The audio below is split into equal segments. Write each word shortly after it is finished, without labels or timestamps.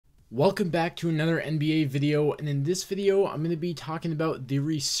Welcome back to another NBA video, and in this video I'm going to be talking about the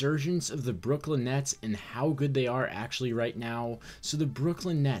resurgence of the Brooklyn Nets and how good they are actually right now. So the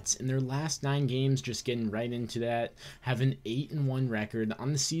Brooklyn Nets in their last 9 games, just getting right into that, have an 8-1 record.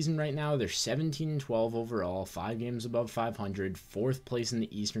 On the season right now they're 17-12 overall, 5 games above 500, 4th place in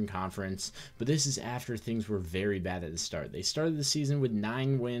the Eastern Conference, but this is after things were very bad at the start. They started the season with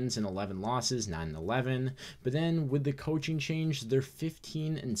 9 wins and 11 losses, 9-11, but then with the coaching change they're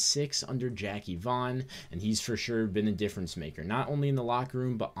 15-6 under Jackie Vaughn, and he's for sure been a difference maker, not only in the locker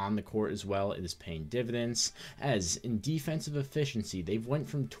room but on the court as well. It is paying dividends, as in defensive efficiency they've went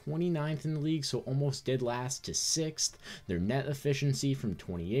from 29th in the league, so almost dead last, to 6th. Their net efficiency from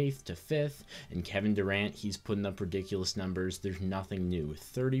 28th to 5th, and Kevin Durant, he's putting up ridiculous numbers. There's nothing new.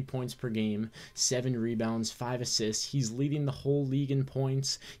 30 points per game, 7 rebounds, 5 assists. He's leading the whole league in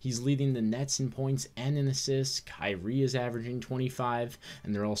points. He's leading the Nets in points and in assists. Kyrie is averaging 25,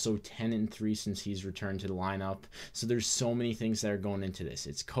 and they're also 10-3 since he's returned to the lineup. So there's so many things that are going into this.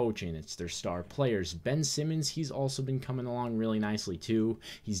 It's coaching, it's their star players. Ben Simmons, he's also been coming along really nicely too.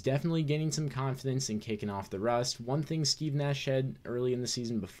 He's definitely gaining some confidence and kicking off the rust. One thing Steve Nash said early in the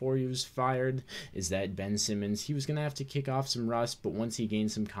season before he was fired is that Ben Simmons, he was going to have to kick off some rust, but once he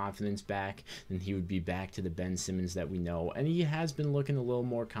gained some confidence back, then he would be back to the Ben Simmons that we know. And he has been looking a little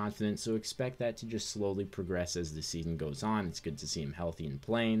more confident, so expect that to just slowly progress as the season goes on. It's good to see him healthy and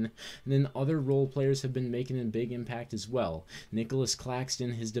playing. And then other role players have been making a big impact as well. Nicholas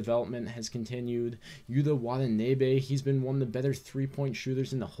Claxton, his development has continued. Yuta Watanabe, he's been one of the better 3-point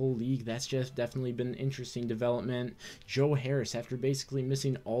shooters in the whole league. That's just definitely been an interesting development. Joe Harris, after basically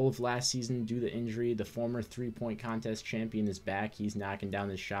missing all of last season due to injury, the former 3-point contest champion, is back. He's knocking down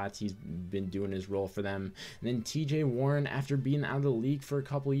his shots. He's been doing his role for them. And then TJ Warren, after being out of the league for a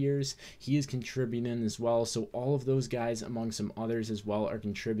couple years, he is contributing as well. So all of those guys, among some others as well, are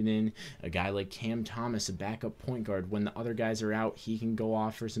contributing. A guy like Cam Thomas, a backup point guard, when the other guys are out, he can go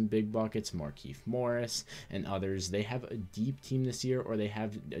off for some big buckets. Markieff Morris and others. They have a deep team this year, or they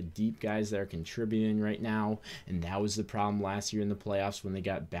have deep guys that are contributing right now, and that was the problem last year in the playoffs when they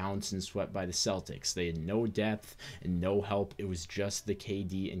got bounced and swept by the Celtics. They had no depth and no help. It was just the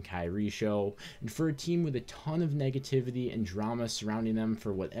KD and Kyrie show. And for a team with a ton of negativity and drama surrounding them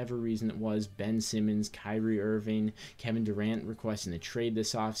for whatever reason it was, Ben Simmons, Kyrie Irving, Kevin Durant requesting a trade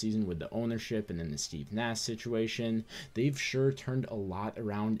this offseason with the ownership, and then the Steve Nash situation, they've sure turned a lot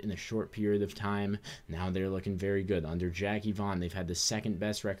around in a short period of time. Now they're looking very good. Under Jackie Vaughn, they've had the 2nd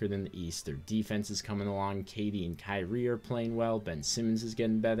best record in the East. Their defense is coming along. KD and Kyrie are playing well. Ben Simmons is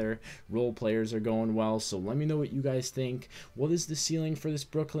getting better. Role players are going well. So let me know what you guys think. What is the ceiling for this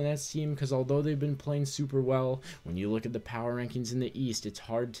Brooklyn Nets team? Because although they've been playing super well, when you look at the power rankings in the East, it's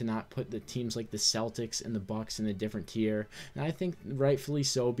hard to not put the teams like the Celtics and the Bucks in a different tier. And I think rightfully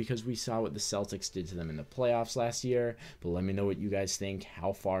so, because we saw what the Celtics did to them in the playoffs last year. But let me know what you guys think.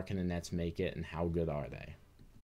 How far can the Nets make it, and how good are they?